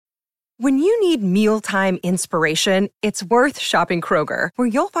When you need mealtime inspiration, it's worth shopping Kroger, where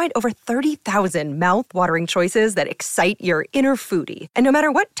you'll find over 30,000 mouth-watering choices that excite your inner foodie. And no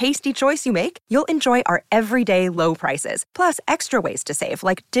matter what tasty choice you make, you'll enjoy our everyday low prices, plus extra ways to save,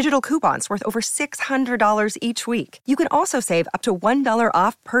 like digital coupons worth over $600 each week. You can also save up to $1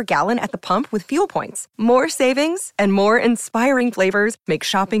 off per gallon at the pump with fuel points. More savings and more inspiring flavors make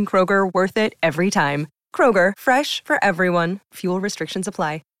shopping Kroger worth it every time. Kroger, fresh for everyone. Fuel restrictions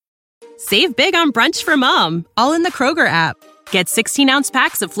apply. Save big on brunch for mom, all in the Kroger app. Get 16-ounce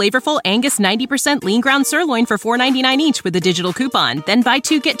packs of flavorful Angus 90% lean ground sirloin for $4.99 each with a digital coupon. Then buy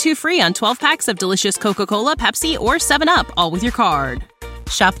 2, get 2 free on 12 packs of delicious Coca-Cola, Pepsi, or 7-Up, all with your card.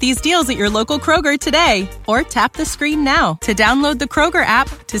 Shop these deals at your local Kroger today, or tap the screen now to download the Kroger app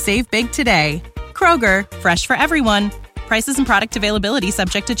to save big today. Kroger, fresh for everyone. Prices and product availability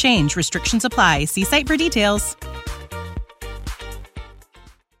subject to change. Restrictions apply. See site for details.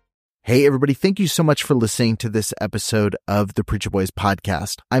 Hey, everybody. Thank you so much for listening to this episode of the Preacher Boys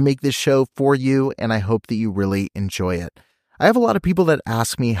podcast. I make this show for you, and I hope that you really enjoy it. I have a lot of people that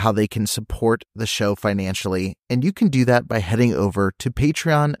ask me how they can support the show financially, and you can do that by heading over to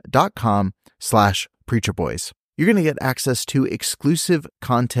patreon.com/preacherboys. You're going to get access to exclusive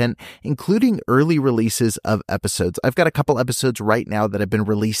content, including early releases of episodes. I've got a couple episodes right now that have been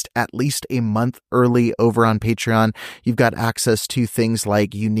released at least a month early over on Patreon. You've got access to things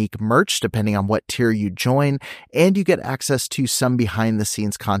like unique merch, depending on what tier you join, and you get access to some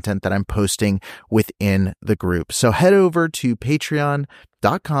behind-the-scenes content that I'm posting within the group. So head over to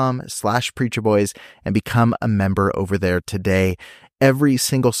patreon.com/preacherboys and become a member over there today. Every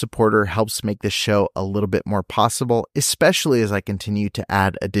single supporter helps make this show a little bit more possible, especially as I continue to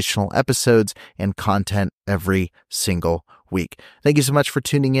add additional episodes and content every single week. Thank you so much for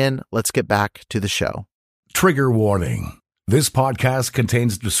tuning in. Let's get back to the show. Trigger warning. This podcast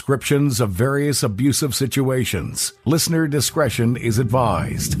contains descriptions of various abusive situations. Listener discretion is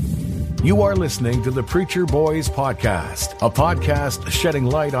advised. You are listening to the Preacher Boys Podcast, a podcast shedding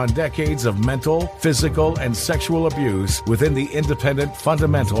light on decades of mental, physical, and sexual abuse within the independent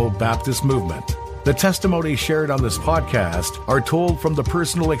fundamental Baptist movement. The testimonies shared on this podcast are told from the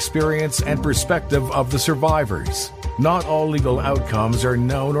personal experience and perspective of the survivors. Not all legal outcomes are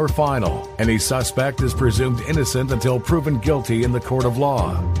known or final. Any suspect is presumed innocent until proven guilty in the court of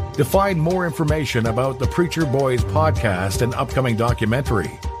law. To find more information about the Preacher Boys podcast and upcoming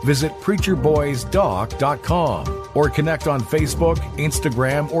documentary, visit preacherboysdoc.com or connect on Facebook,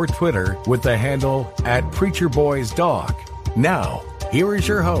 Instagram, or Twitter with the handle @preacherboysdoc. Now, here is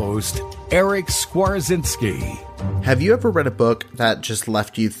your host, Eric Skwarczynski. Have you ever read a book that just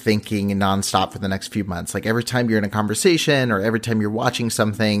left you thinking nonstop for the next few months? Like every time you're in a conversation or every time you're watching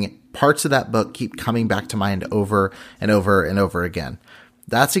something, parts of that book keep coming back to mind over and over and over again.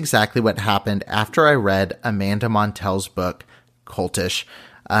 That's exactly what happened after I read Amanda Montell's book, Cultish.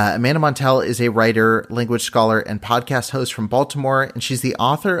 Amanda Montell is a writer, language scholar, and podcast host from Baltimore, and she's the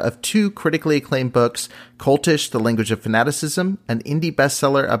author of 2 critically acclaimed books, Cultish, The Language of Fanaticism, an indie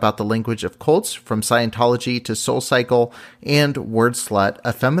bestseller about the language of cults from Scientology to SoulCycle, and Word Slut,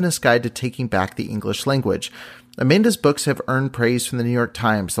 a feminist guide to taking back the English language. Amanda's books have earned praise from the New York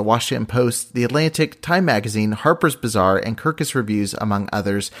Times, the Washington Post, The Atlantic, Time Magazine, Harper's Bazaar, and Kirkus Reviews, among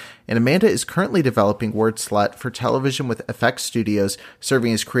others. And Amanda is currently developing Word Slut for television with FX Studios,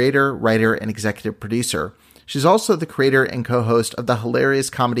 serving as creator, writer, and executive producer. She's also the creator and co-host of the hilarious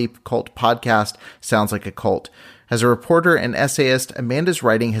comedy cult podcast, Sounds Like a Cult. As a reporter and essayist, Amanda's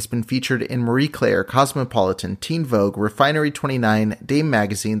writing has been featured in Marie Claire, Cosmopolitan, Teen Vogue, Refinery29, Dame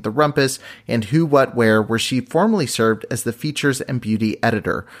Magazine, The Rumpus, and Who, What, Where, where she formerly served as the features and beauty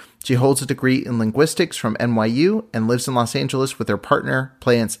editor. She holds a degree in linguistics from NYU and lives in Los Angeles with her partner,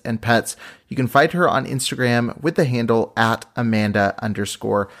 plants, and pets. You can find her on Instagram with the handle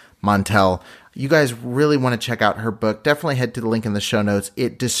 @Amanda_Montell. You guys really want to check out her book. Definitely head to the link in the show notes.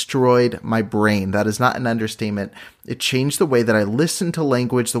 It destroyed my brain. That is not an understatement. It changed the way that I listen to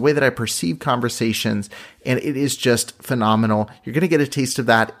language, the way that I perceive conversations, and it is just phenomenal. You're going to get a taste of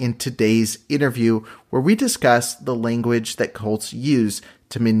that in today's interview, where we discuss the language that cults use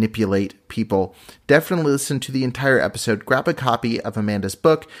to manipulate people. Definitely listen to the entire episode. Grab a copy of Amanda's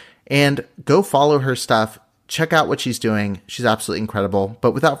book and go follow her stuff. Check out what she's doing. She's absolutely incredible.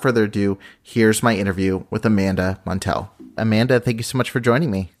 But without further ado, here's my interview with Amanda Montell. Amanda, thank you so much for joining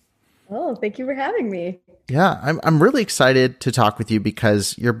me. Oh, thank you for having me. Yeah, I'm really excited to talk with you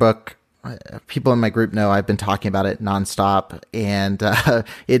because your book, people in my group know I've been talking about it nonstop, and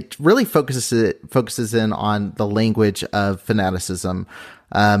it really focuses in on the language of fanaticism,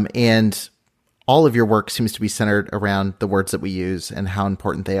 and all of your work seems to be centered around the words that we use and how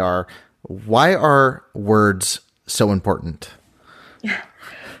important they are. Why are words so important?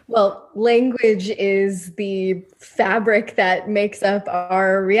 Well, language is the fabric that makes up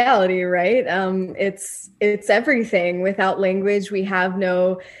our reality, right? It's everything. Without language, we have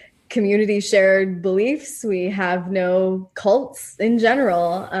no community shared beliefs. We have no cults in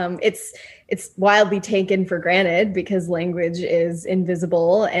general. It's wildly taken for granted because language is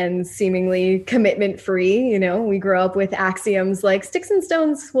invisible and seemingly commitment free. You know, we grow up with axioms like sticks and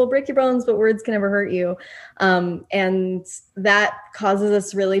stones will break your bones, but words can never hurt you. And that causes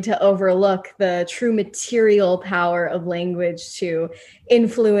us really to overlook the true material power of language to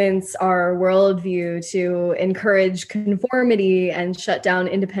influence our worldview, to encourage conformity and shut down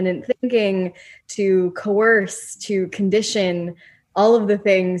independent thinking, to coerce, to condition, all of the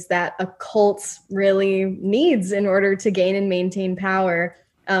things that a cult really needs in order to gain and maintain power.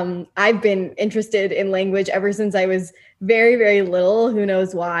 I've been interested in language ever since I was very, very little. Who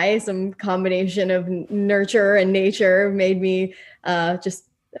knows why? Some combination of nurture and nature made me just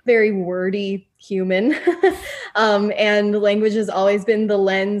a very wordy human. And language has always been the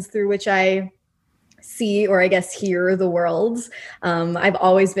lens through which I see, or I guess hear, the world. I've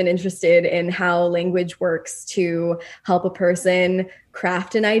always been interested in how language works to help a person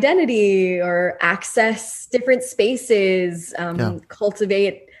craft an identity or access different spaces,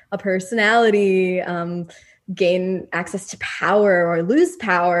 cultivate a personality, gain access to power or lose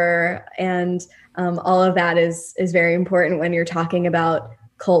power. And all of that is very important when you're talking about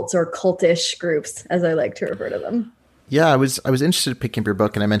cults or cultish groups, as I like to refer to them. Yeah, I was interested in picking up your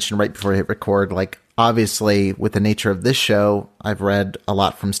book, and I mentioned right before I hit record, like, obviously with the nature of this show, I've read a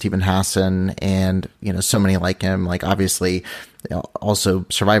lot from Stephen Hassan and, you know, so many like him, like obviously also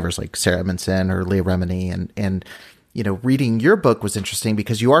survivors like Sarah Edmondson or Leah Remini, and, you know, reading your book was interesting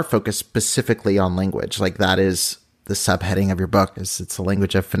because you are focused specifically on language. Like that is the subheading of your book, is it's the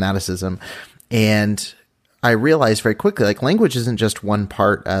language of fanaticism. And I realized very quickly, like language isn't just one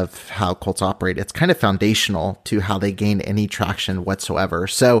part of how cults operate. It's kind of foundational to how they gain any traction whatsoever.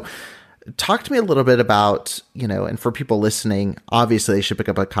 So talk to me a little bit about, you know, and for people listening, obviously they should pick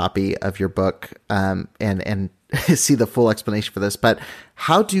up a copy of your book and see the full explanation for this. But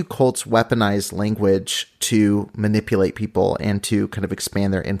how do cults weaponize language to manipulate people and to kind of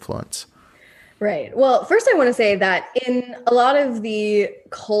expand their influence? Right. Well, first I want to say that in a lot of the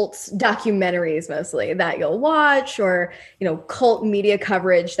cult documentaries, mostly that you'll watch, or, you know, cult media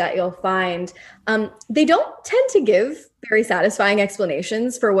coverage that you'll find, they don't tend to give very satisfying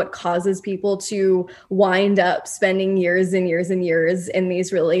explanations for what causes people to wind up spending years and years and years in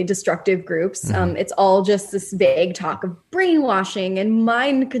these really destructive groups. It's all just this vague talk of brainwashing and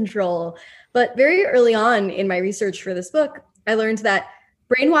mind control. But very early on in my research for this book, I learned that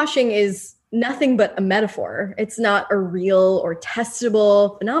brainwashing is nothing but a metaphor. It's not a real or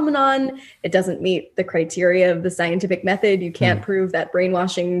testable phenomenon. It doesn't meet the criteria of the scientific method. You can't prove that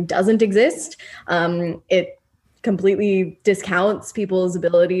brainwashing doesn't exist. It completely discounts people's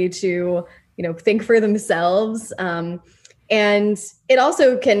ability to, you know, think for themselves. And it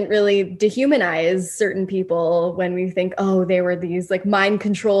also can really dehumanize certain people when we think, oh, they were these like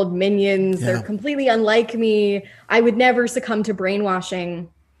mind-controlled minions. Yeah. They're completely unlike me. I would never succumb to brainwashing.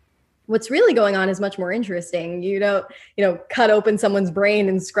 What's really going on is much more interesting. You don't, you know, cut open someone's brain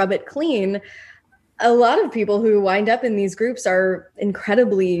and scrub it clean. A lot of people who wind up in these groups are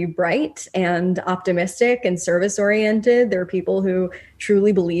incredibly bright and optimistic and service-oriented. They're people who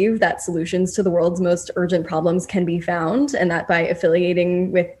truly believe that solutions to the world's most urgent problems can be found, and that by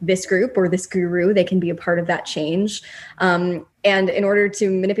affiliating with this group or this guru, they can be a part of that change. And in order to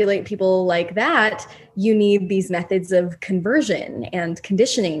manipulate people like that, you need these methods of conversion and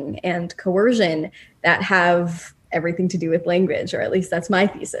conditioning and coercion that have everything to do with language, or at least that's my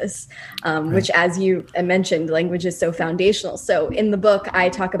thesis, which, as you mentioned, language is so foundational. So in the book, I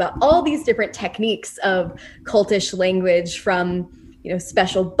talk about all these different techniques of cultish language, from, you know,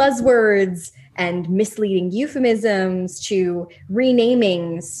 special buzzwords and misleading euphemisms to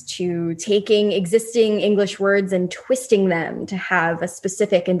renamings, to taking existing English words and twisting them to have a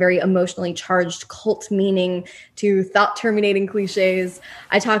specific and very emotionally charged cult meaning, to thought-terminating cliches.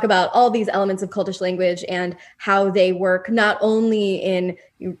 I talk about all these elements of cultish language and how they work not only in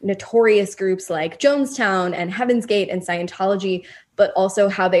notorious groups like Jonestown and Heaven's Gate and Scientology, but also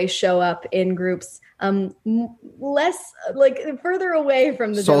how they show up in groups less, like, further away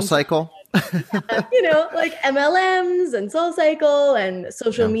from the Soul Cycle. You know, like MLMs and Soul Cycle and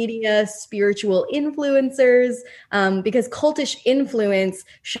social media spiritual influencers, because cultish influence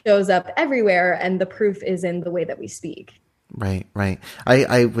shows up everywhere, and the proof is in the way that we speak. Right.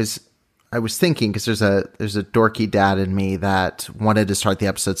 I was I was thinking, because there's a dorky dad in me that wanted to start the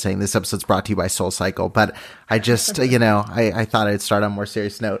episode saying this episode's brought to you by Soul Cycle, but I just, I thought I'd start on a more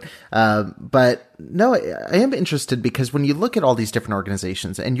serious note. But no, I am interested because when you look at all these different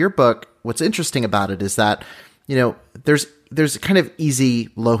organizations and your book, what's interesting about it is that, there's kind of easy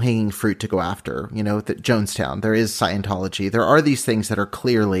low-hanging fruit to go after, Jonestown, there is Scientology, there are these things that are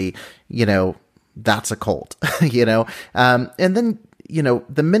clearly, that's a cult, and then,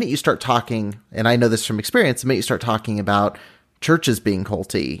 the minute you start talking, and I know this from experience, the minute you start talking about churches being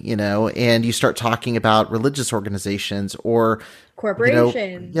culty, and you start talking about religious organizations or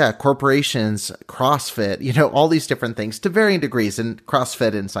corporations, corporations, CrossFit, all these different things to varying degrees, and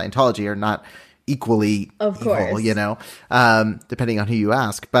CrossFit and Scientology are not equally evil, depending on who you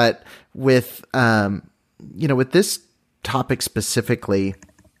ask. But with, with this topic specifically,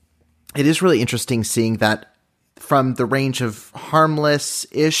 it is really interesting seeing that from the range of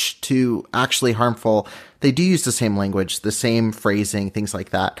harmless-ish to actually harmful, they do use the same language, the same phrasing, things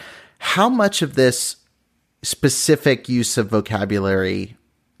like that. How much of this specific use of vocabulary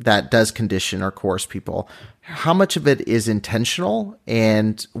that does condition or coerce people, how much of it is intentional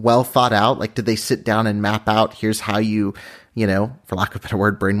and well thought out? Like, did they sit down and map out, here's how you, for lack of a better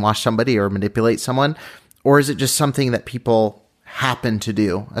word, brainwash somebody or manipulate someone? Or is it just something that people happen to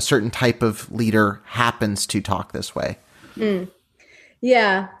do? A certain type of leader happens to talk this way?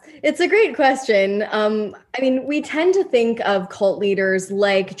 Yeah, it's a great question. We tend to think of cult leaders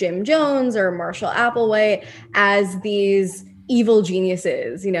like Jim Jones or Marshall Applewhite as these evil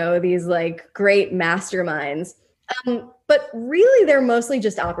geniuses, these like great masterminds. But really, they're mostly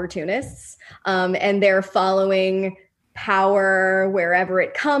just opportunists, and they're following power wherever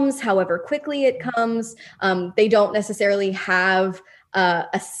it comes, however quickly it comes. They don't necessarily have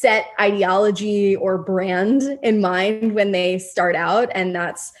a set ideology or brand in mind when they start out. And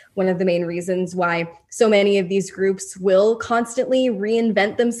that's one of the main reasons why so many of these groups will constantly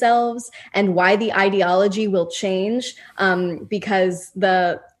reinvent themselves and why the ideology will change, because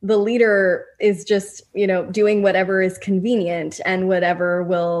the leader is just, doing whatever is convenient and whatever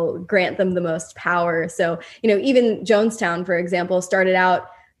will grant them the most power. So, even Jonestown, for example, started out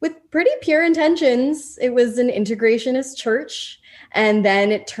with pretty pure intentions. It was an integrationist church. And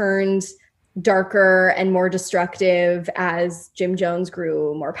then it turned darker and more destructive as Jim Jones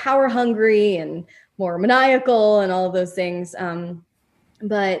grew more power hungry and more maniacal and all of those things.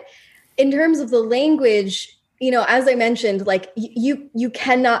 But in terms of the language, as I mentioned, like you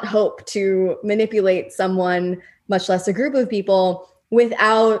cannot hope to manipulate someone, much less a group of people,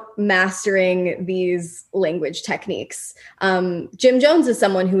 without mastering these language techniques. Jim Jones is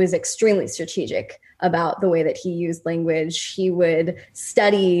someone who is extremely strategic about the way that he used language. He would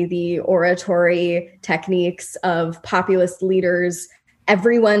study the oratory techniques of populist leaders,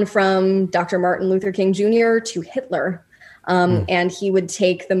 everyone from Dr. Martin Luther King Jr. to Hitler. And he would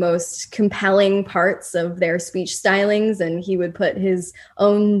take the most compelling parts of their speech stylings and he would put his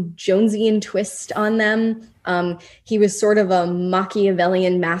own Jonesian twist on them. He was sort of a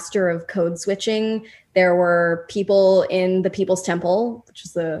Machiavellian master of code switching. There were people in the People's Temple, which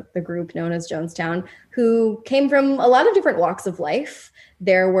is the group known as Jonestown, who came from a lot of different walks of life.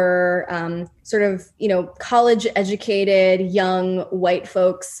 There were college educated young white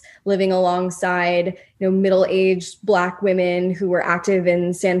folks living alongside, middle-aged Black women who were active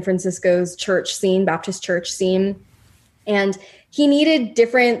in San Francisco's church scene, Baptist church scene. And he needed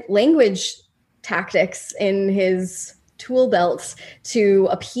different language tactics in his tool belt to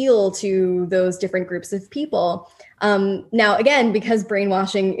appeal to those different groups of people. Now, again, because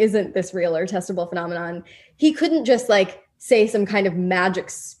brainwashing isn't this real or testable phenomenon, he couldn't just say some kind of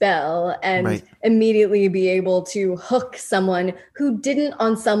magic spell and immediately be able to hook someone who didn't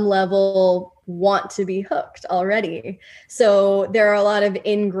on some level want to be hooked already. So there are a lot of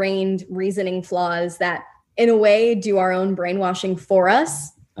ingrained reasoning flaws that in a way do our own brainwashing for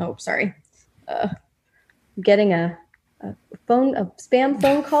us. Oh, sorry. I'm getting a spam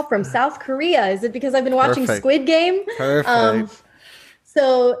phone call from South Korea. Is it because I've been watching Squid Game? Perfect.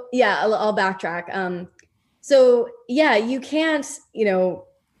 So yeah, I'll backtrack. So yeah, you can't,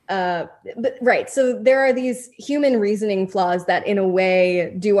 So there are these human reasoning flaws that in a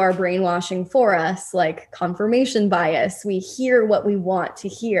way do our brainwashing for us, like confirmation bias. We hear what we want to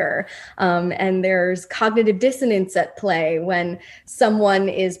hear. And there's cognitive dissonance at play when someone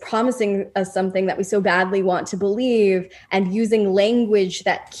is promising us something that we so badly want to believe and using language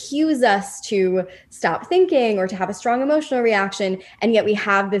that cues us to stop thinking or to have a strong emotional reaction. And yet we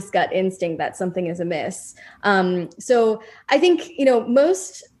have this gut instinct that something is amiss. So I think,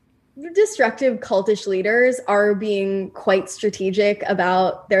 most destructive cultish leaders are being quite strategic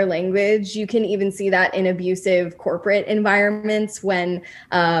about their language. You can even see that in abusive corporate environments when,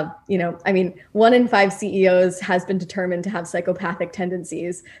 1 in 5 CEOs has been determined to have psychopathic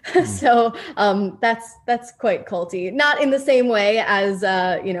tendencies. So that's quite culty. Not in the same way as,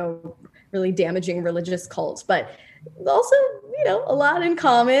 really damaging religious cults, but also, a lot in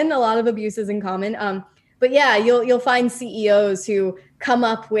common, a lot of abuses in common. But yeah, you'll find CEOs who come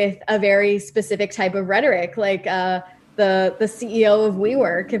up with a very specific type of rhetoric, like the CEO of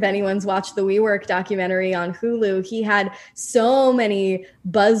WeWork. If anyone's watched the WeWork documentary on Hulu, he had so many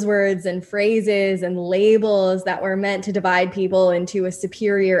buzzwords and phrases and labels that were meant to divide people into a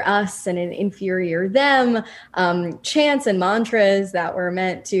superior us and an inferior them, chants and mantras that were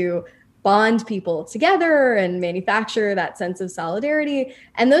meant to bond people together and manufacture that sense of solidarity.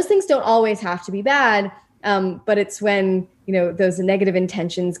 And those things don't always have to be bad. But it's when, those negative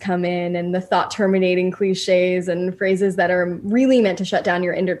intentions come in and the thought terminating cliches and phrases that are really meant to shut down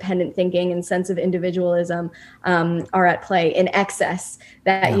your independent thinking and sense of individualism are at play in excess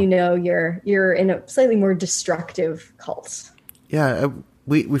that, you're in a slightly more destructive cult. Yeah.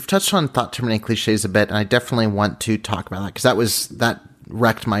 We've touched on thought terminating cliches a bit, and I definitely want to talk about that because that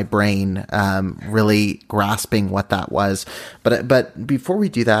wrecked my brain, really grasping what that was. But before we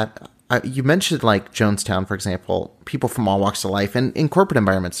do that, you mentioned like Jonestown, for example, people from all walks of life, and in corporate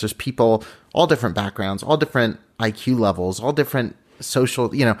environments, there's people, all different backgrounds, all different IQ levels, all different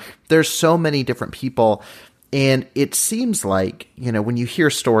social, there's so many different people. And it seems like, when you hear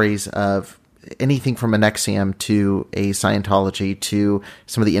stories of anything from an NXIVM to a Scientology to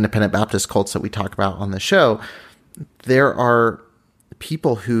some of the independent Baptist cults that we talk about on the show, there are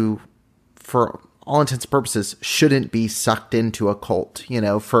people who, for all intents and purposes, shouldn't be sucked into a cult,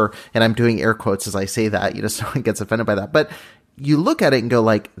 and I'm doing air quotes as I say that, so no one gets offended by that. But you look at it and go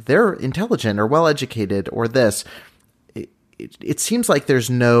like, they're intelligent or well-educated or this. It seems like there's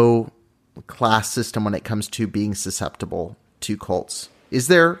no class system when it comes to being susceptible to cults. Is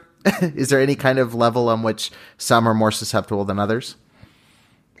there any kind of level on which some are more susceptible than others?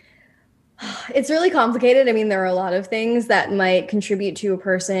 It's really complicated. I mean, there are a lot of things that might contribute to a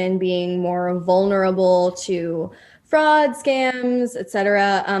person being more vulnerable to fraud, scams,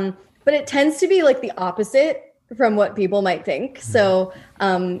 etc. But it tends to be like the opposite from what people might think. So,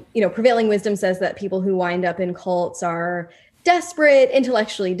 prevailing wisdom says that people who wind up in cults are desperate,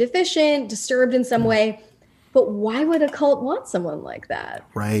 intellectually deficient, disturbed in some way. But why would a cult want someone like that?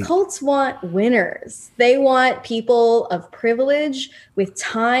 Right. Cults want winners. They want people of privilege with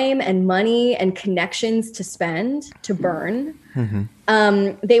time and money and connections to spend, to burn.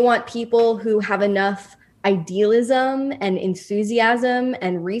 Mm-hmm. They want people who have enough idealism and enthusiasm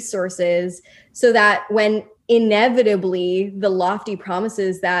and resources so that when inevitably the lofty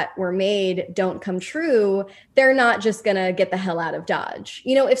promises that were made don't come true, they're not just going to get the hell out of Dodge.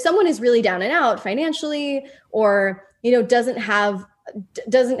 If someone is really down and out financially or, doesn't have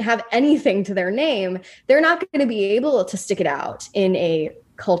anything to their name, they're not going to be able to stick it out in a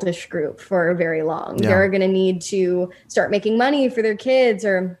cultish group for very long. Yeah. They're going to need to start making money for their kids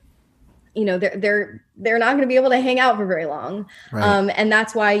or, they're not going to be able to hang out for very long. Right. And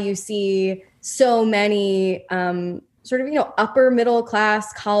that's why you see so many upper middle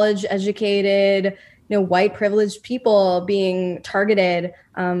class, college educated, white privileged people being targeted,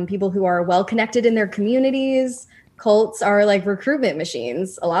 people who are well connected in their communities. Cults are like recruitment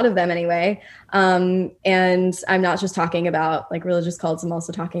machines, a lot of them anyway. And I'm not just talking about like religious cults, I'm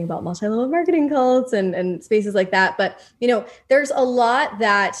also talking about multi-level marketing cults and spaces like that. But, there's a lot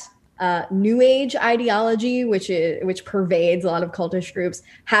that New Age ideology, which pervades a lot of cultish groups,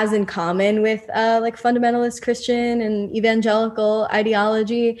 has in common with like fundamentalist Christian and evangelical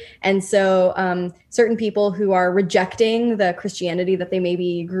ideology. And so certain people who are rejecting the Christianity that they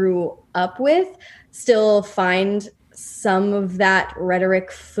maybe grew up with still find some of that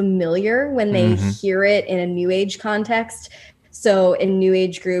rhetoric familiar when they hear it in a New Age context. So in New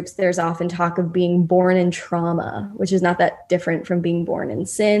Age groups, there's often talk of being born in trauma, which is not that different from being born in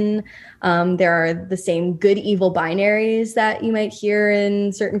sin. There are the same good evil binaries that you might hear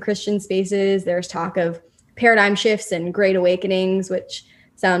in certain Christian spaces. There's talk of paradigm shifts and great awakenings, which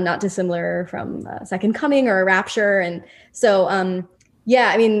sound not dissimilar from Second Coming or a rapture. And so,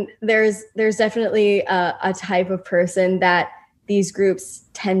 there's definitely a type of person that these groups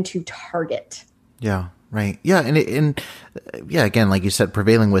tend to target. Yeah. Right. Yeah. And again, like you said,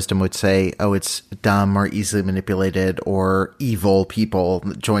 prevailing wisdom would say, oh, it's dumb or easily manipulated or evil people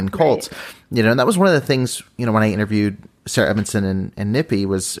join cults, right. And that was one of the things, when I interviewed Sarah Edmondson and Nippy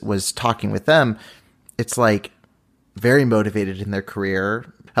was talking with them. It's like very motivated in their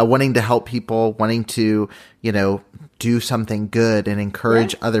career, wanting to help people, wanting to, do something good and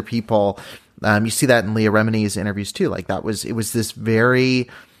encourage other people. You see that in Leah Remini's interviews too. Like it was this very,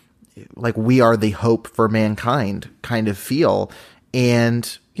 like, we are the hope for mankind kind of feel.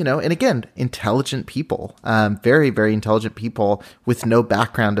 And, and again, intelligent people, very, very intelligent people with no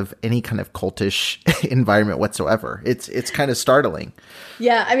background of any kind of cultish environment whatsoever. It's kind of startling.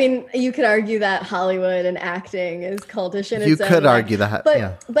 Yeah. I mean, you could argue that Hollywood and acting is cultish in its own way. You could argue that.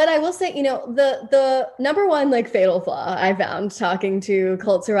 But I will say, the number one, like, fatal flaw I found talking to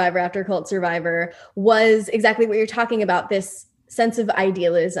cult survivor after cult survivor was exactly what you're talking about, this sense of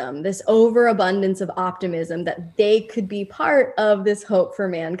idealism, this overabundance of optimism that they could be part of this hope for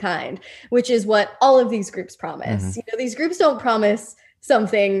mankind, which is what all of these groups promise. Mm-hmm. These groups don't promise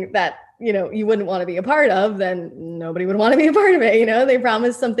something that, you wouldn't want to be a part of, then nobody would want to be a part of it. They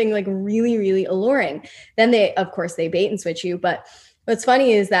promise something like really, really alluring. Then they bait and switch you. But what's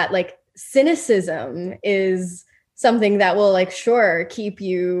funny is that, like, cynicism is something that will, like, keep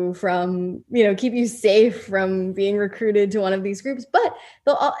you safe from being recruited to one of these groups, but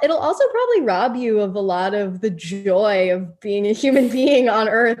it'll also probably rob you of a lot of the joy of being a human being on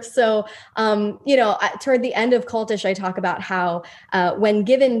Earth. So, toward the end of Cultish, I talk about how when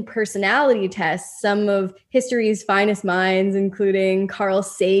given personality tests, some of history's finest minds, including Carl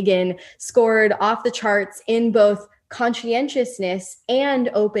Sagan, scored off the charts in both conscientiousness and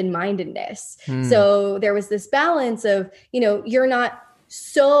open-mindedness. So there was this balance of, you're not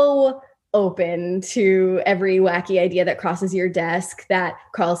so open to every wacky idea that crosses your desk that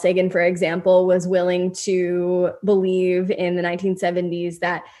Carl Sagan, for example, was willing to believe in the 1970s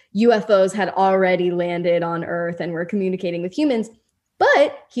that UFOs had already landed on Earth and were communicating with humans.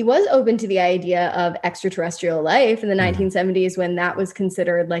 But he was open to the idea of extraterrestrial life in the 1970s, when that was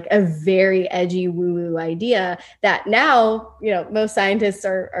considered like a very edgy woo-woo idea that now, most scientists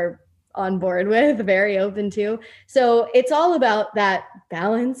are on board with, very open to. So it's all about that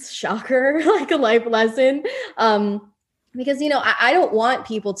balance, shocker, like a life lesson. Because, I don't want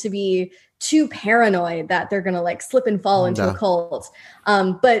people to be too paranoid that they're going to, like, slip and fall into a cult.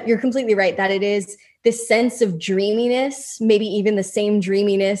 But you're completely right that it is this sense of dreaminess, maybe even the same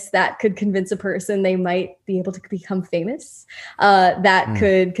dreaminess that could convince a person they might be able to become famous,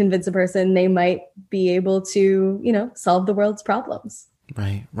 could convince a person they might be able to, solve the world's problems.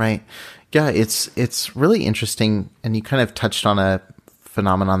 Right. Yeah, it's really interesting. And you kind of touched on a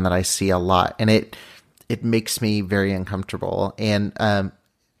phenomenon that I see a lot, and it makes me very uncomfortable. And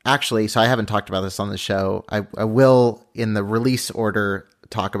actually, so I haven't talked about this on the show. I will, in the release order,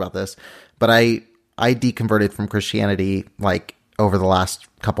 talk about this, but I deconverted from Christianity, like, over the last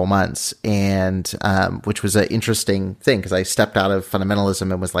couple months, and which was an interesting thing, because I stepped out of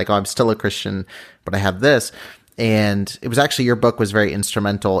fundamentalism and was like, oh, I'm still a Christian, but I have this. And it was actually, your book was very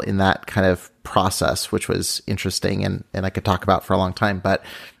instrumental in that kind of process, which was interesting, and I could talk about for a long time. But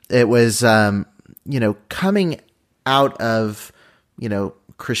it was, coming out of,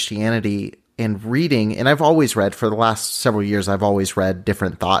 Christianity and reading, and I've always read for the last several years, I've always read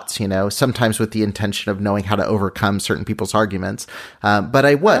different thoughts, sometimes with the intention of knowing how to overcome certain people's arguments. But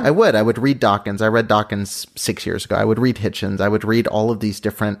I would read Dawkins. I read Dawkins 6 years ago. I would read Hitchens. I would read all of these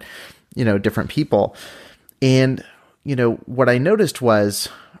different people. And, what I noticed was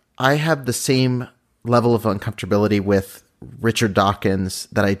I have the same level of uncomfortability with Richard Dawkins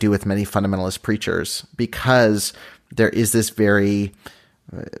that I do with many fundamentalist preachers, because there is this very,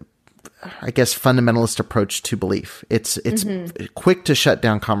 fundamentalist approach to belief. It's quick to shut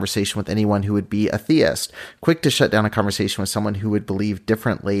down conversation with anyone who would be a theist, quick to shut down a conversation with someone who would believe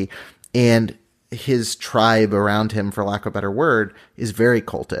differently. And his tribe around him, for lack of a better word, is very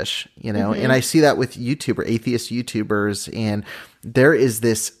cultish, and I see that with atheist YouTubers, and there is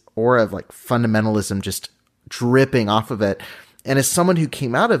this aura of, like, fundamentalism just dripping off of it. And as someone who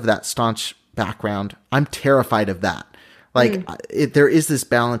came out of that staunch background, I'm terrified of that. Like, there is this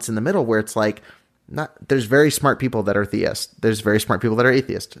balance in the middle where it's like, there's very smart people that are theists. There's very smart people that are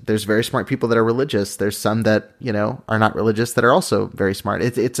atheists. There's very smart people that are religious. There's some that, are not religious that are also very smart.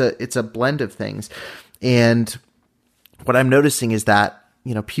 It's a blend of things. And what I'm noticing is that,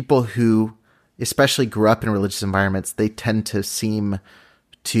 people who especially grew up in religious environments, they tend to seem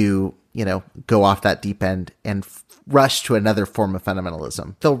to, go off that deep end and rush to another form of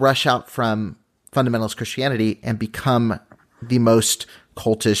fundamentalism. They'll rush out from fundamentalist Christianity and become the most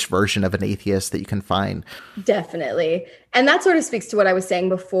cultish version of an atheist that you can find. Definitely. And that sort of speaks to what I was saying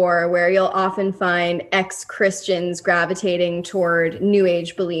before, where you'll often find ex-Christians gravitating toward New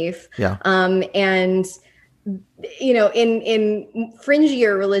Age belief. Yeah. And in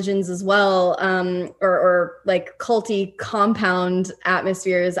fringier religions as well, or like culty compound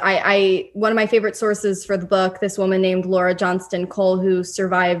atmospheres. One of my favorite sources for the book, this woman named Laura Johnston Cole, who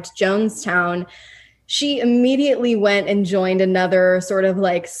survived Jonestown, she immediately went and joined another sort of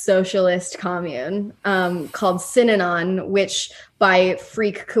like socialist commune called Synanon, which by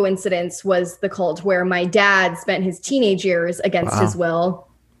freak coincidence was the cult where my dad spent his teenage years against his will.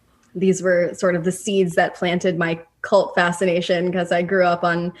 These were sort of the seeds that planted my cult fascination, because I grew up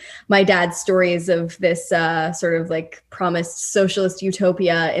on my dad's stories of this sort of like promised socialist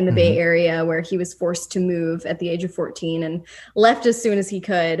utopia in the Bay Area, where he was forced to move at the age of 14 and left as soon as he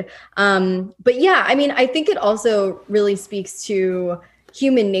could. But yeah, I mean, I think it also really speaks to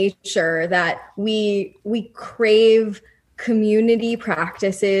human nature that we crave community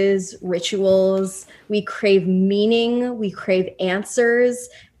practices, rituals, we crave meaning, we crave answers.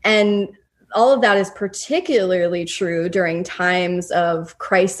 And all of that is particularly true during times of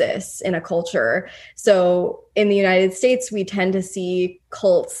crisis in a culture. So in the United States, we tend to see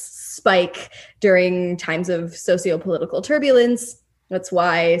cults spike during times of socio-political turbulence. That's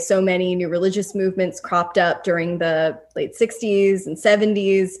why so many new religious movements cropped up during the late 60s and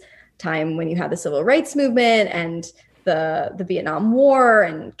 70s, time when you had the civil rights movement and the Vietnam War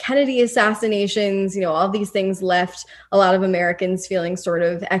and Kennedy assassinations. All these things left a lot of Americans feeling sort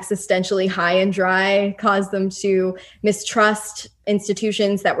of existentially high and dry, caused them to mistrust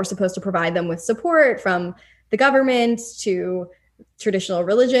institutions that were supposed to provide them with support, from the government to traditional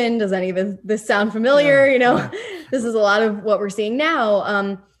religion. Does any of this sound familiar? Yeah. This is a lot of what we're seeing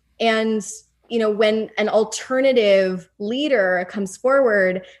now. And when an alternative leader comes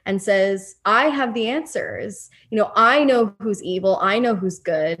forward and says, I have the answers, I know who's evil, I know who's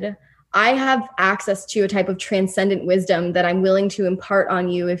good, I have access to a type of transcendent wisdom that I'm willing to impart on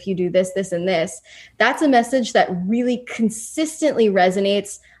you if you do this, this, and this. That's a message that really consistently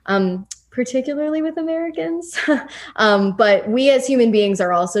resonates, particularly with Americans. But we as human beings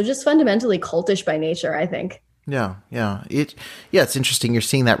are also just fundamentally cultish by nature, I think. Yeah. It's interesting. You're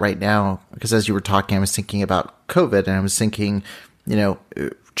seeing that right now, because as you were talking, I was thinking about COVID, and I was thinking,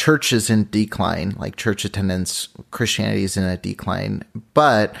 church is in decline, like church attendance, Christianity is in a decline,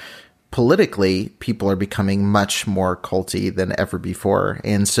 but politically, people are becoming much more culty than ever before.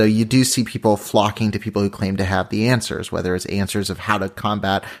 And so you do see people flocking to people who claim to have the answers, whether it's answers of how to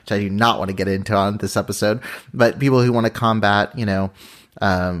combat, which I do not want to get into on this episode, but people who want to combat,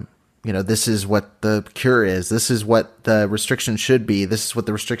 this is what the cure is. This is what the restriction should be. This is what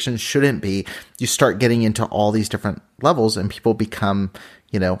the restriction shouldn't be. You start getting into all these different levels, and people become,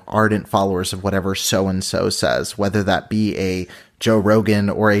 ardent followers of whatever so-and-so says, whether that be a Joe Rogan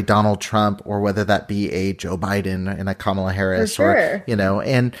or a Donald Trump, or whether that be a Joe Biden and a Kamala Harris, For sure.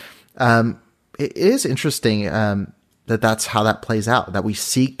 and it is interesting that's how that plays out, that we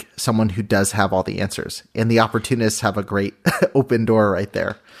seek someone who does have all the answers, and the opportunists have a great open door right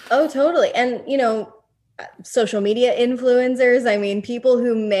there. Oh, totally. And, social media influencers, I mean, people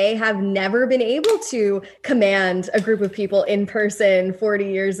who may have never been able to command a group of people in person 40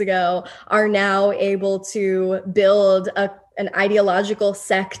 years ago are now able to build an ideological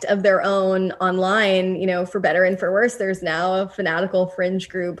sect of their own online, for better and for worse. There's now a fanatical fringe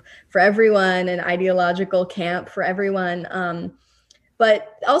group for everyone, an ideological camp for everyone.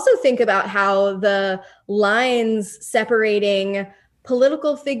 But also think about how the lines separating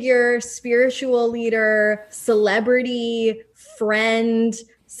political figure, spiritual leader, celebrity, friend,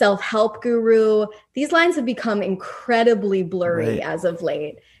 self-help guru, these lines have become incredibly blurry as of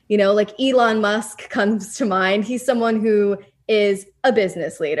late. Like Elon Musk comes to mind. He's someone who is a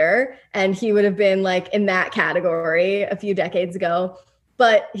business leader, and he would have been like in that category a few decades ago.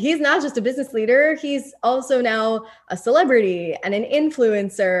 But he's not just a business leader. He's also now a celebrity and an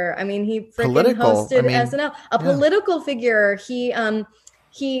influencer. I mean, he freaking hosted SNL, a political figure. He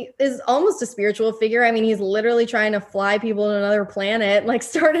is almost a spiritual figure. I mean, he's literally trying to fly people to another planet, like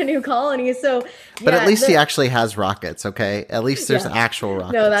start a new colony. So, but at least he actually has rockets. Okay. At least there's actual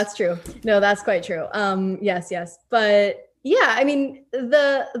rockets. No, that's true. No, that's quite true. Yes. But yeah, I mean,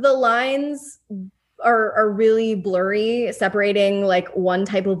 the lines are really blurry, separating like one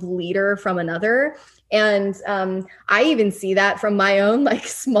type of leader from another. And I even see that from my own like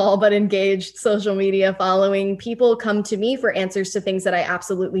small but engaged social media following. People come to me for answers to things that I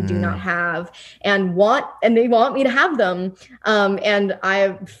absolutely do not have and they want me to have them. And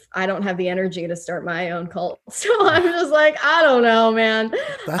I don't have the energy to start my own cult. So I'm just like, I don't know, man.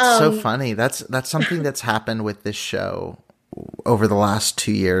 That's so funny. That's something that's happened with this show over the last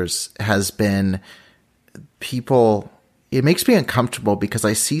 2 years has been people. It makes me uncomfortable because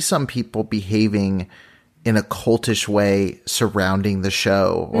I see some people behaving in a cultish way surrounding the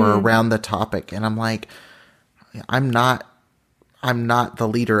show or around the topic. And I'm like, I'm not the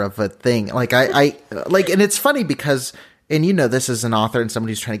leader of a thing. Like I like, and it's funny because, and you know, this as an author and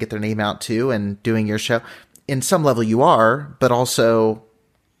somebody who's trying to get their name out too and doing your show, in some level you are, but also,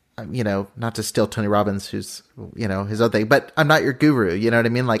 you know, not to steal Tony Robbins, who's, you know, his own thing, but I'm not your guru. You know what I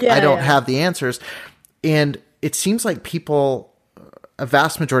mean? Like I don't have the answers. And it seems like a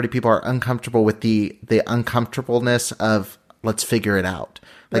vast majority of people are uncomfortable with the uncomfortableness of let's figure it out.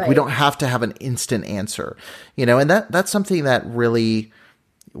 Like we don't have to have an instant answer, you know, and that's something that really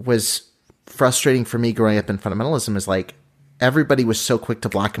was frustrating for me growing up in fundamentalism is like everybody was so quick to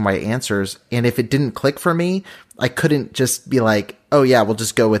black and white answers. And if it didn't click for me, I couldn't just be like, oh yeah, we'll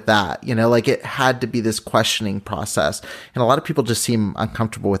just go with that. You know, like it had to be this questioning process. And a lot of people just seem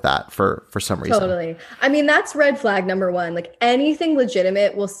uncomfortable with that for some reason. Totally. I mean, that's red flag number one. Like anything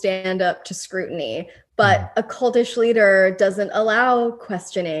legitimate will stand up to scrutiny, but a cultish leader doesn't allow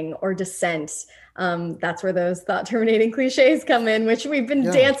questioning or dissent. That's where those thought terminating cliches come in, which we've been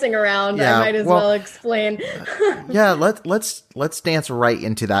dancing around. I might as well explain. Let's dance right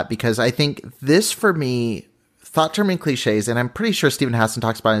into that, because I think this, for me, thought terminating cliches, and I'm pretty sure Stephen Hassan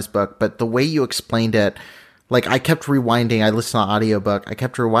talks about it in his book, but the way you explained it, like I kept rewinding, I listened to the audiobook, I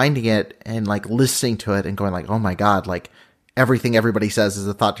kept rewinding it and like listening to it and going like, oh my God, like everything everybody says is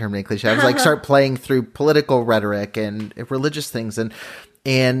a thought terminating cliche. I was like, start playing through political rhetoric and religious things.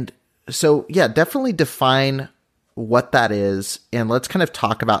 And so, yeah, definitely define what that is. And let's kind of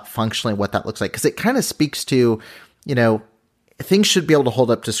talk about functionally what that looks like. Cause it kind of speaks to, you know, things should be able to hold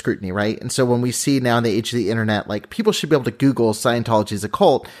up to scrutiny, right? And so when we see now in the age of the internet, like people should be able to Google Scientology is a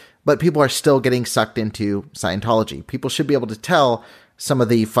cult, but people are still getting sucked into Scientology. People should be able to tell some of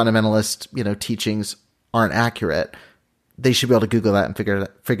the fundamentalist, you know, teachings aren't accurate. They should be able to Google that and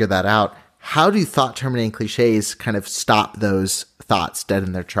figure that out. How do thought terminating cliches kind of stop those thoughts dead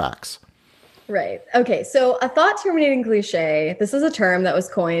in their tracks? Right. Okay. So a thought terminating cliche, this is a term that was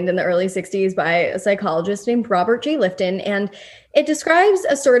coined in the early 60s by a psychologist named Robert J. Lifton, and it describes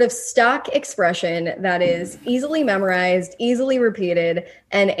a sort of stock expression that is easily memorized, easily repeated,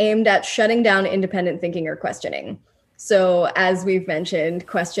 and aimed at shutting down independent thinking or questioning. So as we've mentioned,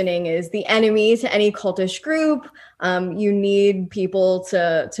 questioning is the enemy to any cultish group. You need people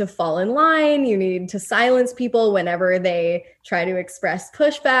to fall in line. You need to silence people whenever they try to express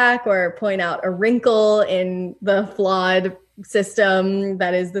pushback or point out a wrinkle in the flawed system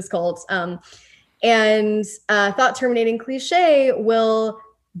that is this cult. And thought terminating cliche will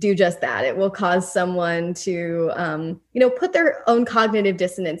do just that. It will cause someone to, put their own cognitive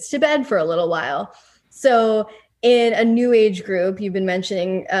dissonance to bed for a little while. So in a new age group, you've been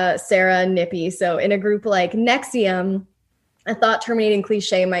mentioning Sarah and Nippy. So in a group like NXIVM, a thought terminating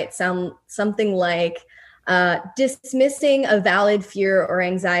cliche might sound something like dismissing a valid fear or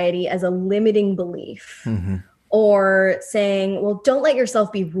anxiety as a limiting belief, or saying, well, don't let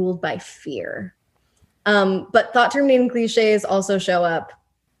yourself be ruled by fear. But thought terminating cliches also show up,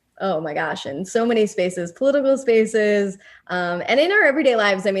 oh my gosh, in so many spaces, political spaces, and in our everyday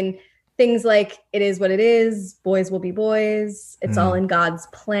lives. I mean, things like it is what it is, boys will be boys, it's all in God's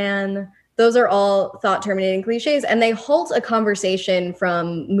plan. Those are all thought terminating cliches, and they halt a conversation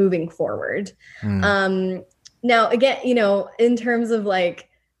from moving forward. Now, again, in terms of like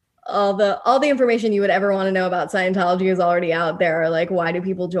all the information you would ever want to know about Scientology is already out there. Like, why do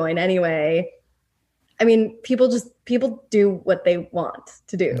people join anyway? I mean, people do what they want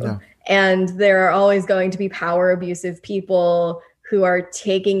to do. Yeah. And there are always going to be power abusive people who are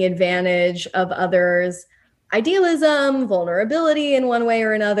taking advantage of others' idealism, vulnerability in one way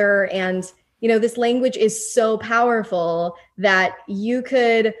or another. And, this language is so powerful that you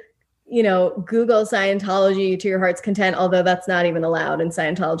could, Google Scientology to your heart's content, although that's not even allowed in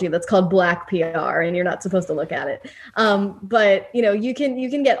Scientology. That's called black PR, and you're not supposed to look at it. But, you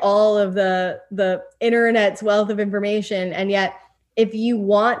can get all of the internet's wealth of information, and yet if you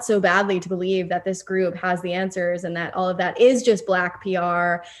want so badly to believe that this group has the answers and that all of that is just black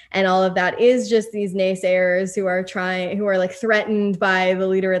PR and all of that is just these naysayers who are like threatened by the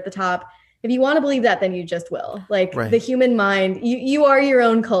leader at the top, if you want to believe that, then you just will. Like the human mind, you are your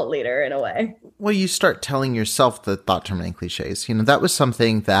own cult leader in a way. Well, you start telling yourself the thought terminating cliches. That was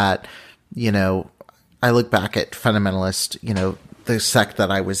something that, I look back at fundamentalist, the sect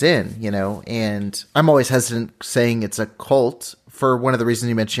that I was in, and I'm always hesitant saying it's a cult for one of the reasons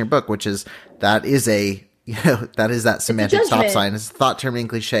you mentioned in your book, which is that is that semantic stop sign. It's a thought terminating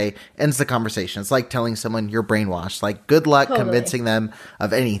cliche, ends the conversation. It's like telling someone you're brainwashed. Like, good luck convincing them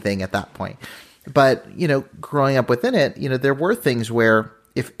of anything at that point. But, growing up within it, there were things where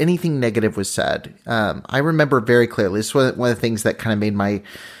if anything negative was said, I remember very clearly, this was one of the things that kind of made my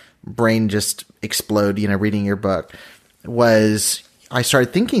brain just explode, reading your book, was I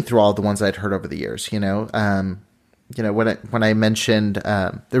started thinking through all the ones I'd heard over the years, when I mentioned,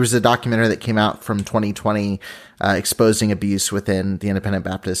 there was a documentary that came out from 2020 exposing abuse within the independent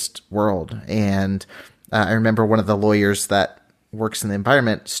Baptist world. And I remember one of the lawyers that works in the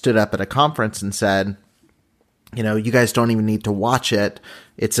environment stood up at a conference and said, you guys don't even need to watch it.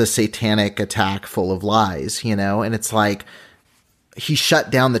 It's a satanic attack full of lies, and it's like he shut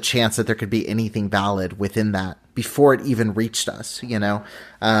down the chance that there could be anything valid within that before it even reached us.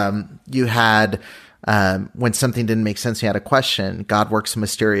 You had, when something didn't make sense, you had a question. God works in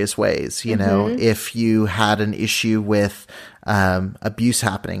mysterious ways. If you had an issue with abuse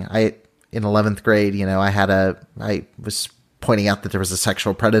happening, in 11th grade, I was pointing out that there was a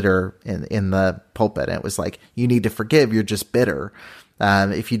sexual predator in the pulpit. And it was like, you need to forgive. You're just bitter.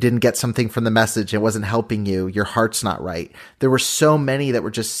 If you didn't get something from the message, it wasn't helping you. Your heart's not right. There were so many that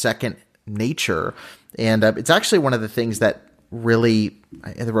were just second nature. And it's actually one of the things that really,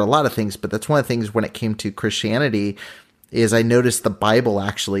 there were a lot of things, but that's one of the things when it came to Christianity is I noticed the Bible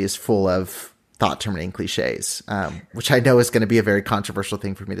actually is full of thought-terminating cliches, which I know is going to be a very controversial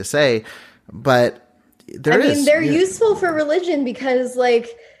thing for me to say, but they're useful for religion because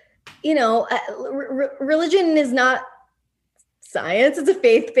religion is not science. It's a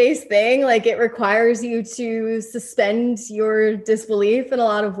faith-based thing. Like it requires you to suspend your disbelief in a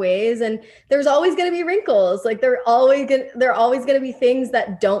lot of ways. And there's always going to be wrinkles. Like there are always going to be things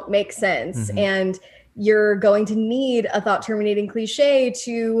that don't make sense. Mm-hmm. And you're going to need a thought-terminating cliche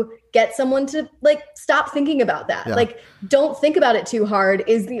to get someone to stop thinking about that. Yeah. Don't think about it too hard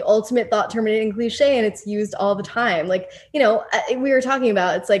is the ultimate thought-terminating cliche. And it's used all the time. We were talking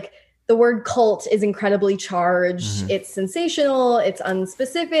about, it's like the word cult is incredibly charged. Mm-hmm. It's sensational. It's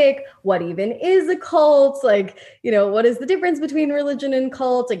unspecific. What even is a cult? What is the difference between religion and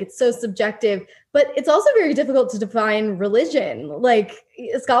cult? It's so subjective, but it's also very difficult to define religion.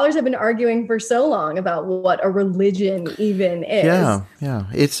 Scholars have been arguing for so long about what a religion even is. Yeah.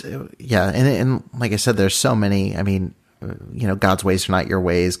 And like I said, there's so many, God's ways are not your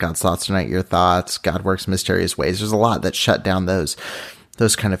ways. God's thoughts are not your thoughts. God works in mysterious ways. There's a lot that shut down those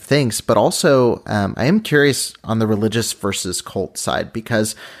kind of things. But also, I am curious on the religious versus cult side,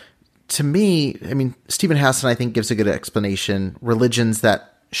 because to me, Stephen Hassan, I think, gives a good explanation. Religions that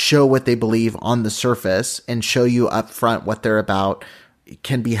show what they believe on the surface and show you up front what they're about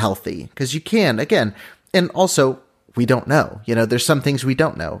can be healthy, because you can, again, and also we don't know, there's some things we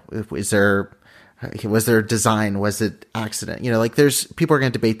don't know. Was there design? Was it accident? There's people are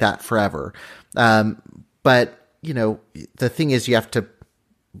going to debate that forever. But the thing is, you have to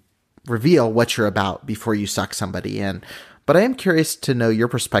reveal what you're about before you suck somebody in. But I am curious to know your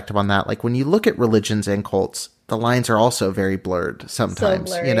perspective on that. When you look at religions and cults, the lines are also very blurred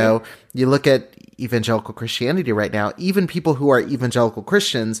sometimes. So blurry. You look at evangelical Christianity right now, even people who are evangelical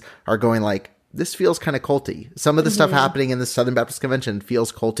Christians are going this feels kind of culty. Some of the stuff happening in the Southern Baptist Convention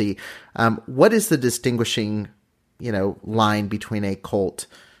feels culty. What is the distinguishing, line between a cult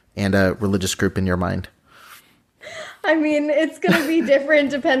and a religious group in your mind? It's going to be different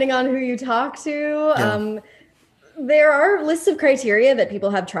depending on who you talk to. Yeah. There are lists of criteria that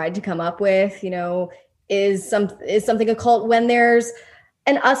people have tried to come up with. Is something a cult when there's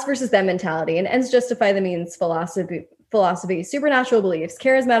an us versus them mentality, and ends justify the means philosophy, supernatural beliefs,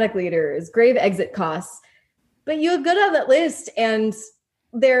 charismatic leaders, grave exit costs. But you go down that list and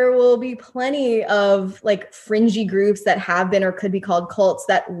there will be plenty of fringy groups that have been or could be called cults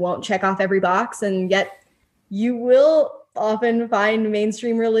that won't check off every box, and yet you will often find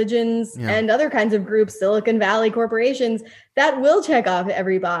mainstream religions and other kinds of groups, Silicon Valley corporations, that will check off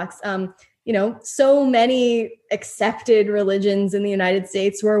every box. So many accepted religions in the United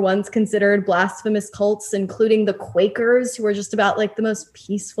States were once considered blasphemous cults, including the Quakers, who were just about the most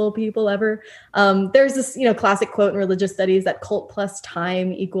peaceful people ever. There's this, classic quote in religious studies that cult plus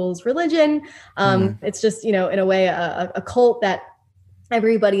time equals religion. It's just, in a way, a cult that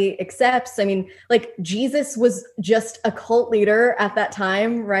everybody accepts. Jesus was just a cult leader at that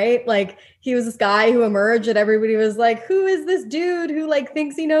time, right? He was this guy who emerged and everybody was like, who is this dude who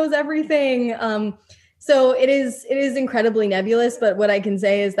thinks he knows everything? So it is incredibly nebulous, but what I can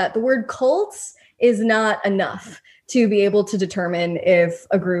say is that the word cults is not enough to be able to determine if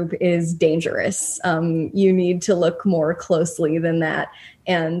a group is dangerous. You need to look more closely than that.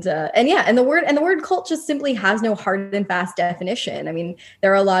 And the word cult just simply has no hard and fast definition.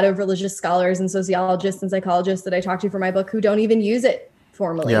 There are a lot of religious scholars and sociologists and psychologists that I talked to for my book who don't even use it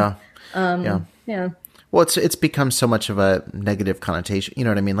formally. Yeah. Well, it's become so much of a negative connotation. You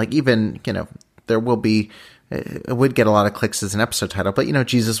know what I mean? Like even, there will be, it would get a lot of clicks as an episode title, but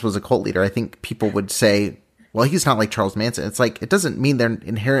Jesus was a cult leader. I think people would say, well, he's not like Charles Manson. It's like, it doesn't mean they're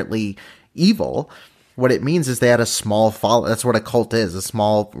inherently evil. What it means is they had a small follow. That's what a cult is, a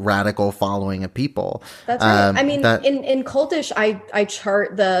small radical following of people. That's right. I mean, in cultish, I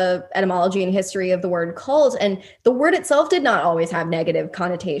chart the etymology and history of the word cult, and the word itself did not always have negative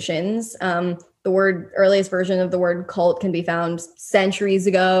connotations. The earliest version of the word cult can be found centuries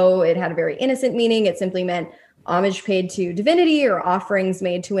ago. It had a very innocent meaning. It simply meant homage paid to divinity or offerings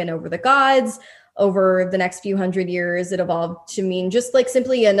made to and over the gods. Over the next few hundred years, it evolved to mean just like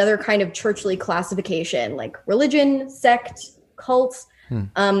simply another kind of churchly classification, like religion, sect, cults.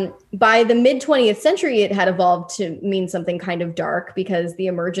 By the mid 20th century, it had evolved to mean something kind of dark because the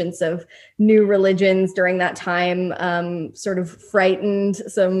emergence of new religions during that time sort of frightened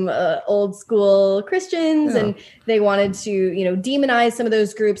some old school Christians, and they wanted to, demonize some of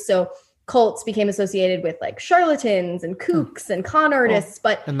those groups. So cults became associated with like charlatans and kooks and con artists,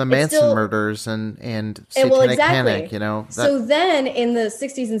 and the Manson murders and satanic panic, So then in the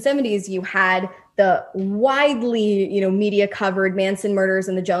 60s and 70s, you had the widely, media covered Manson murders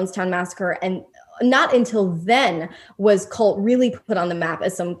and the Jonestown Massacre. And not until then was cult really put on the map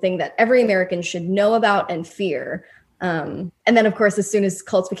as something that every American should know about and fear. And then, of course, as soon as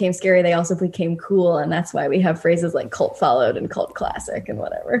cults became scary, they also became cool. And that's why we have phrases like cult followed and cult classic and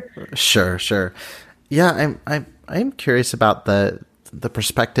whatever. Sure. Yeah, I'm curious about the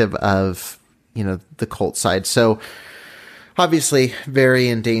perspective of, the cult side. So obviously very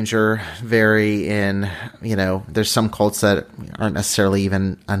in danger, very in, there's some cults that aren't necessarily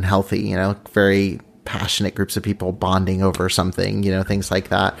even unhealthy, very passionate groups of people bonding over something, things like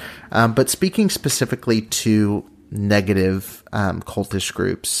that. But speaking specifically to negative cultish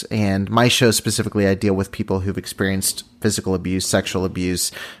groups, and my show specifically, I deal with people who've experienced physical abuse, sexual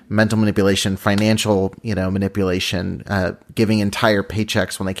abuse, mental manipulation, financial manipulation, giving entire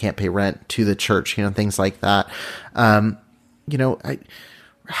paychecks when they can't pay rent to the church, things like that. How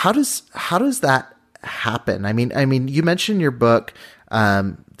does that happen? I mean you mentioned in your book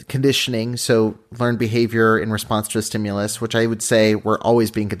conditioning, so learned behavior in response to a stimulus, which I would say we're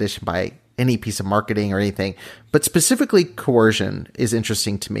always being conditioned by any piece of marketing or anything, but specifically coercion is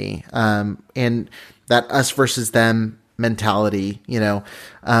interesting to me. And that us versus them mentality, can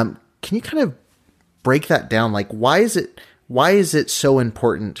you kind of break that down? Like, why is it so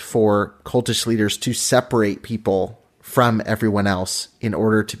important for cultish leaders to separate people from everyone else in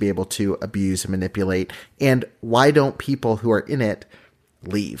order to be able to abuse and manipulate? And why don't people who are in it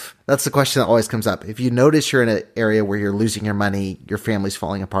leave? That's the question that always comes up. If you notice you're in an area where you're losing your money, your family's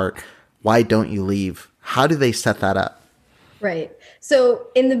falling apart, why don't you leave? How do they set that up? Right. So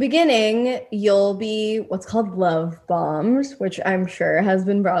in the beginning, you'll be what's called love bombed, which I'm sure has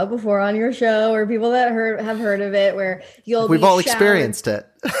been brought up before on your show, or people that have heard of it, where we've all experienced it.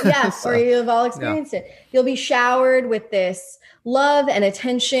 Yeah, or you've all experienced it. You'll be showered with this love and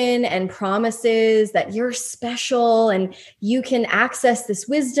attention and promises that you're special and you can access this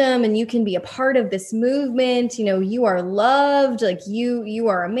wisdom and you can be a part of this movement. You are loved, like you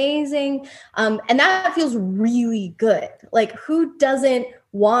are amazing. And that feels really good. Like, who doesn't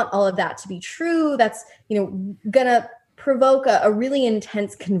want all of that to be true? That's, gonna provoke a really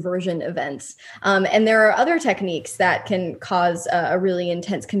intense conversion event. And there are other techniques that can cause a really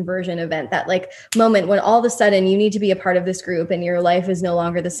intense conversion event, that like moment when all of a sudden you need to be a part of this group and your life is no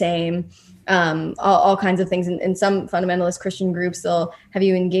longer the same. All kinds of things. In some fundamentalist Christian groups, they'll have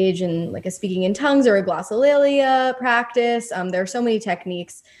you engage in like a speaking in tongues or a glossolalia practice. There are so many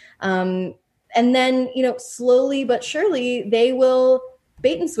techniques. And then, slowly but surely they will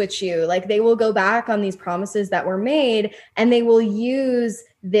bait and switch you. Like, they will go back on these promises that were made, and they will use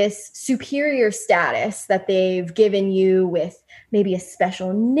this superior status that they've given you with maybe a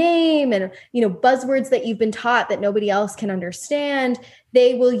special name and, buzzwords that you've been taught that nobody else can understand.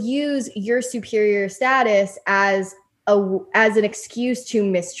 They will use your superior status as an excuse to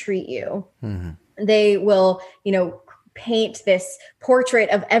mistreat you. Mm-hmm. They will, paint this portrait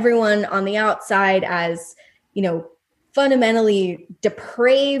of everyone on the outside as, fundamentally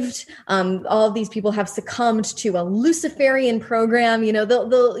depraved. All of these people have succumbed to a Luciferian program.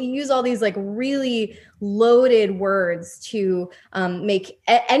 They'll use all these like really loaded words to make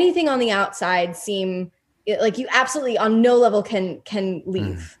anything on the outside seem like you absolutely on no level can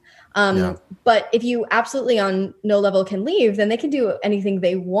leave. But if you absolutely on no level can leave, then they can do anything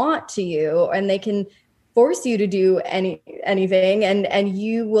they want to you, and they can force you to do anything, and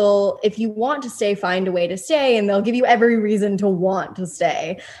you will, if you want to stay, find a way to stay, and they'll give you every reason to want to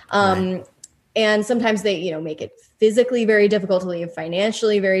stay. Right. And sometimes they, make it physically very difficult to leave,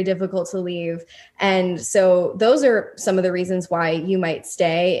 financially very difficult to leave. And so those are some of the reasons why you might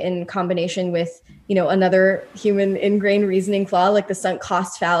stay, in combination with, another human ingrained reasoning flaw, like the sunk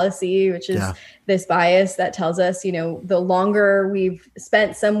cost fallacy, which is this bias that tells us, the longer we've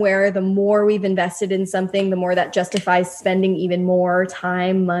spent somewhere, the more we've invested in something, the more that justifies spending even more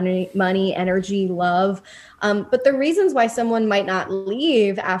time, money, energy, love. But the reasons why someone might not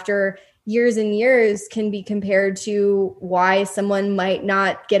leave after years and years can be compared to why someone might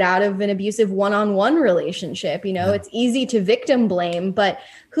not get out of an abusive one-on-one relationship. It's easy to victim blame, but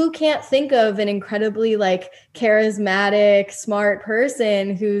who can't think of an incredibly charismatic, smart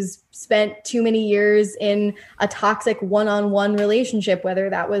person who's spent too many years in a toxic one-on-one relationship, whether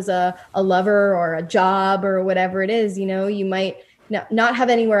that was a lover or a job or whatever it is. You might not have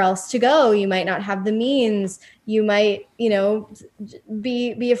anywhere else to go. You might not have the means. You might,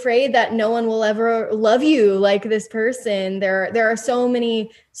 be afraid that no one will ever love you like this person. There are so many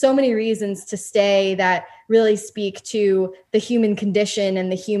reasons to stay that really speak to the human condition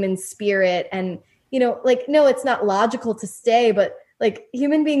and the human spirit. And, no, it's not logical to stay, but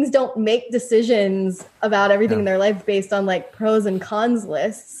human beings don't make decisions about everything in their life based on pros and cons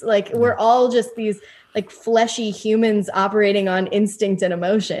lists. We're all just these fleshy humans operating on instinct and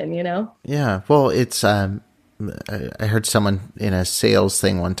emotion, Yeah. Well, it's, I heard someone in a sales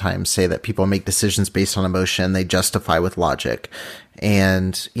thing one time say that people make decisions based on emotion. They justify with logic.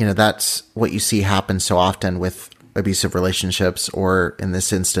 And, that's what you see happen so often with abusive relationships, or in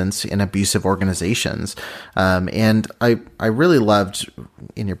this instance, in abusive organizations. And I really loved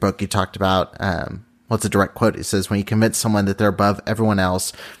in your book, you talked about, it's a direct quote. It says, when you convince someone that they're above everyone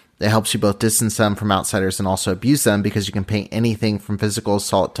else, it helps you both distance them from outsiders and also abuse them, because you can paint anything from physical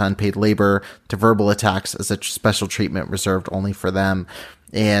assault to unpaid labor to verbal attacks as a special treatment reserved only for them.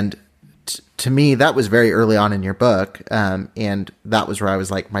 And to me, that was very early on in your book. And that was where I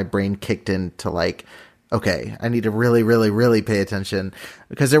was my brain kicked into okay, I need to really, really, really pay attention,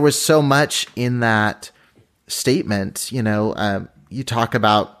 because there was so much in that statement. You talk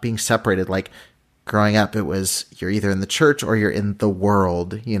about being separated, growing up, it was you're either in the church or you're in the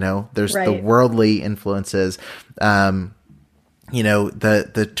world. There's the worldly influences. The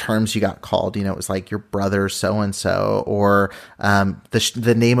terms you got called. It was your brother so and so, or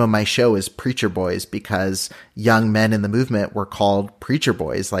the name of my show is Preacher Boys, because young men in the movement were called preacher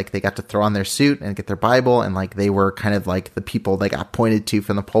boys. They got to throw on their suit and get their Bible, and they were kind of the people they got pointed to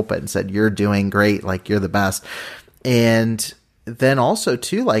from the pulpit and said, "You're doing great. You're the best." And then also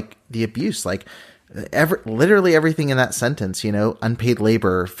too, the abuse, literally everything in that sentence, unpaid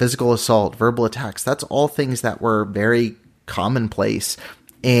labor, physical assault, verbal attacks, that's all things that were very commonplace.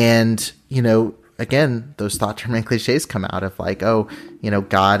 And, again, those thought term cliches come out of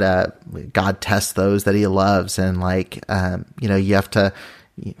God tests those that he loves. And you have to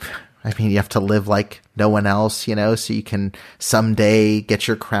live like no one else, so you can someday get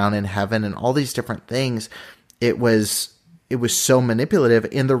your crown in heaven, and all these different things. It was so manipulative.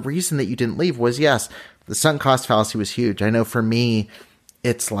 And the reason that you didn't leave was, yes, the sunk cost fallacy was huge. I know for me,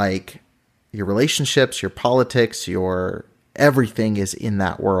 it's your relationships, your politics, your everything is in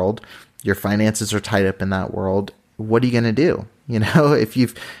that world. Your finances are tied up in that world. What are you going to do?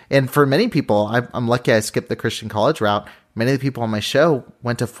 And for many people, I'm lucky I skipped the Christian college route. Many of the people on my show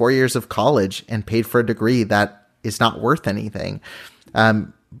went to 4 years of college and paid for a degree that is not worth anything.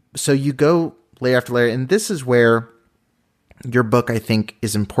 So you go layer after layer, and this is where your book, I think,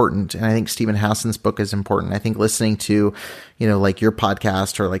 is important. And I think Stephen Hassan's book is important. I think listening to, your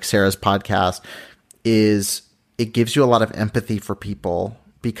podcast or Sarah's podcast it gives you a lot of empathy for people,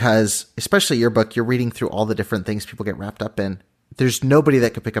 because especially your book, you're reading through all the different things people get wrapped up in. There's nobody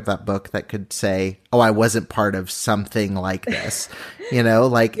that could pick up that book that could say, "Oh, I wasn't part of something like this." I'm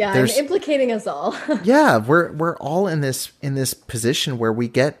implicating us all. Yeah. We're all in this position where we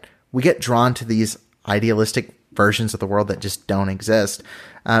get drawn to these idealistic versions of the world that just don't exist.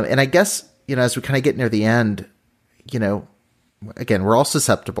 And I guess, as we kind of get near the end, again, we're all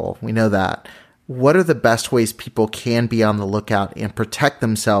susceptible. We know that. What are the best ways people can be on the lookout and protect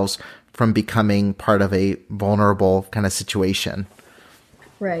themselves from becoming part of a vulnerable kind of situation?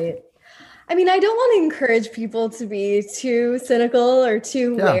 Right. I mean, I don't want to encourage people to be too cynical or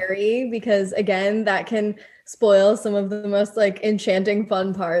too wary, because again, that can spoil some of the most enchanting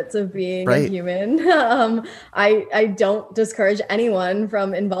fun parts of being a human. I don't discourage anyone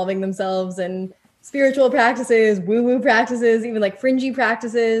from involving themselves in spiritual practices, woo-woo practices, even fringy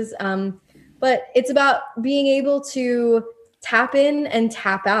practices. But it's about being able to tap in and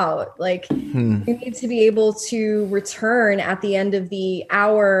tap out. Like you need to be able to return at the end of the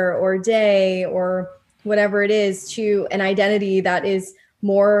hour or day or whatever it is to an identity that is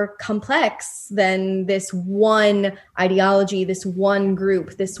more complex than this one ideology, this one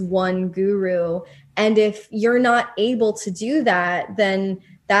group, this one guru. And if you're not able to do that, then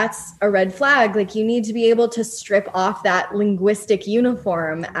that's a red flag. Like you need to be able to strip off that linguistic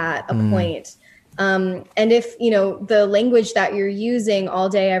uniform at a point. And if, the language that you're using all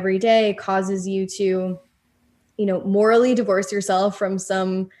day, every day causes you to, morally divorce yourself from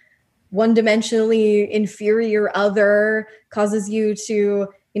some one-dimensionally inferior other, causes you to,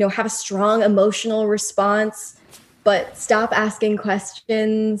 have a strong emotional response, but stop asking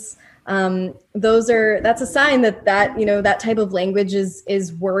questions. That's a sign that type of language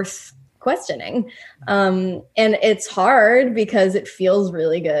is worth questioning. And it's hard because it feels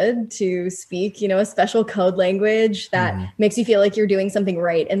really good to speak, a special code language that makes you feel like you're doing something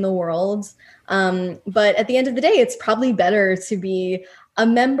right in the world. But at the end of the day, it's probably better to be a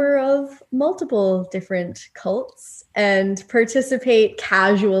member of multiple different cults and participate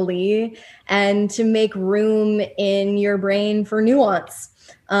casually and to make room in your brain for nuance.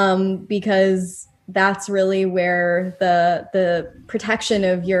 Because that's really where the protection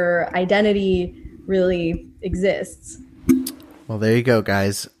of your identity really exists. Well, there you go,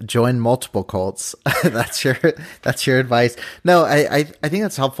 guys. Join multiple cults. That's your advice. No, I think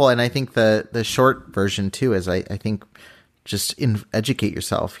that's helpful. And I think the short version too is I think just educate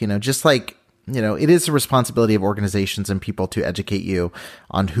yourself, just like, it is a responsibility of organizations and people to educate you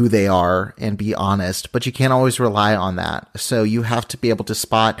on who they are and be honest, but you can't always rely on that. So you have to be able to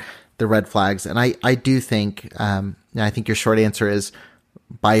spot the red flags. And I do think, I think your short answer is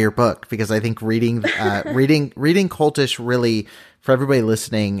buy your book, because I think reading Cultish really, for everybody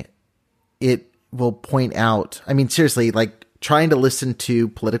listening, it will point out, seriously, like trying to listen to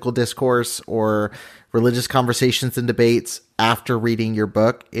political discourse or religious conversations and debates after reading your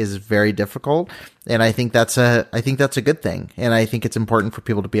book is very difficult. And I think that's a good thing. And I think it's important for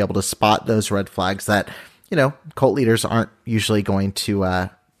people to be able to spot those red flags that, cult leaders aren't usually going to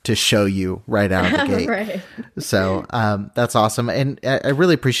show you right out of the gate. Right. So that's awesome. And I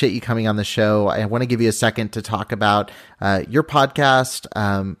really appreciate you coming on the show. I want to give you a second to talk about your podcast,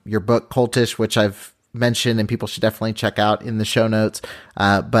 your book, Cultish, which I've mentioned and people should definitely check out in the show notes.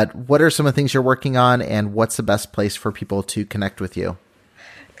 But what are some of the things you're working on, and what's the best place for people to connect with you?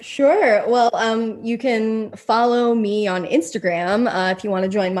 Sure. Well, you can follow me on Instagram if you want to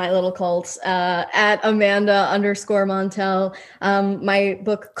join my little cult at Amanda_Montell. My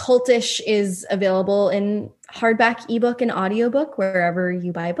book Cultish is available in hardback, ebook, and audiobook wherever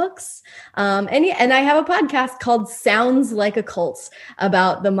you buy books. And I have a podcast called Sounds Like a Cult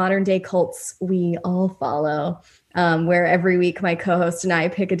about the modern day cults we all follow, where every week my co-host and I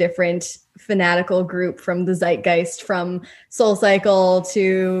pick a different fanatical group from the zeitgeist, from SoulCycle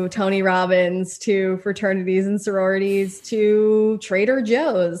to Tony Robbins to fraternities and sororities to Trader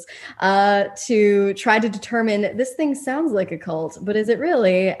Joe's, to try to determine this thing sounds like a cult, but is it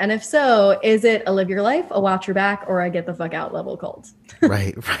really? And if so, is it a live your life, a watch your back, or a get the fuck out level cult?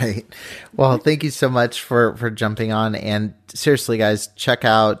 Right. Well, thank you so much for jumping on. And seriously, guys, check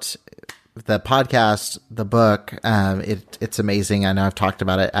out the podcast, the book. It's amazing. I know I've talked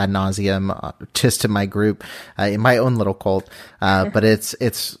about it ad nauseum, just in my group, in my own little cult. But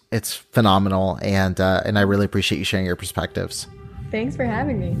it's phenomenal. And I really appreciate you sharing your perspectives. Thanks for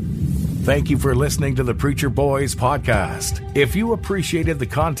having me. Thank you for listening to the Preacher Boys podcast. If you appreciated the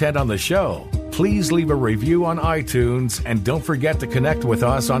content on the show, please leave a review on iTunes, and don't forget to connect with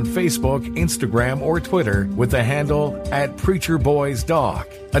us on Facebook, Instagram, or Twitter with the handle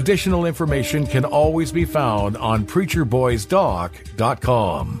 @PreacherBoysDoc. Additional information can always be found on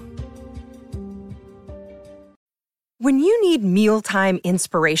PreacherBoysDoc.com. When you need mealtime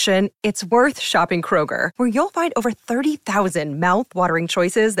inspiration, it's worth shopping Kroger, where you'll find over 30,000 mouth-watering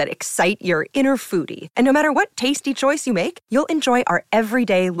choices that excite your inner foodie. And no matter what tasty choice you make, you'll enjoy our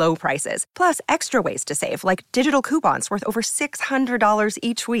everyday low prices, plus extra ways to save, like digital coupons worth over $600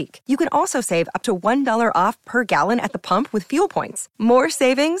 each week. You can also save up to $1 off per gallon at the pump with fuel points. More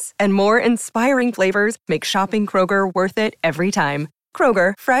savings and more inspiring flavors make shopping Kroger worth it every time.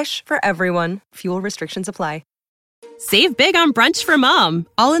 Kroger, fresh for everyone. Fuel restrictions apply. Save big on brunch for mom,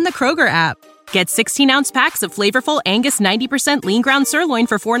 all in the Kroger app. Get 16-ounce packs of flavorful Angus 90% lean ground sirloin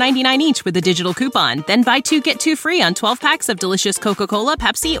for $4.99 each with a digital coupon. Then buy 2, get 2 free on 12 packs of delicious Coca-Cola,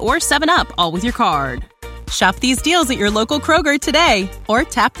 Pepsi, or 7-Up, all with your card. Shop these deals at your local Kroger today, or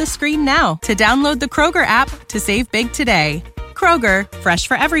tap the screen now to download the Kroger app to save big today. Kroger, fresh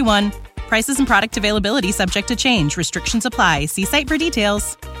for everyone. Prices and product availability subject to change. Restrictions apply. See site for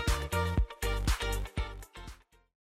details.